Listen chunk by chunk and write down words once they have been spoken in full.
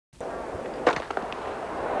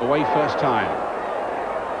away first time.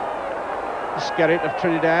 Skerritt of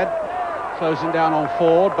Trinidad closing down on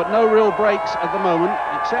Forde, but no real breaks at the moment,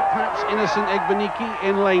 except perhaps innocent Egbunike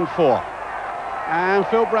in lane 4. And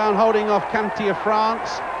Phil Brown holding off Canni of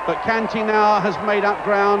France, but Canni now has made up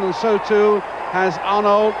ground, and so too has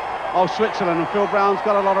Arnold of Switzerland. And Phil Brown's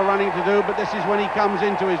got a lot of running to do, but this is when he comes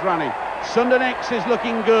into his running. Sunder is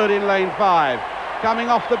looking good in lane 5, coming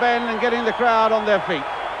off the bend and getting the crowd on their feet.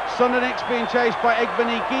 Sunder being chased by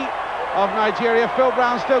Egbunike of Nigeria. Phil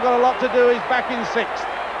Brown still got a lot to do, he's back in 6th.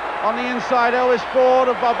 On the inside, Elvis Forde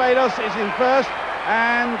of Barbados is in 1st,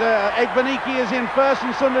 and Egbunike is in 1st,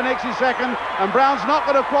 and Sunder is 2nd, and Brown's not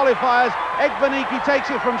going to qualifiers. Egbunike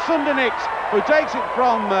takes it from Sunder, who takes it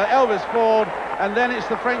from Elvis Forde, and then it's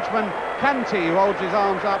the Frenchman Canni who holds his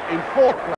arms up in 4th place.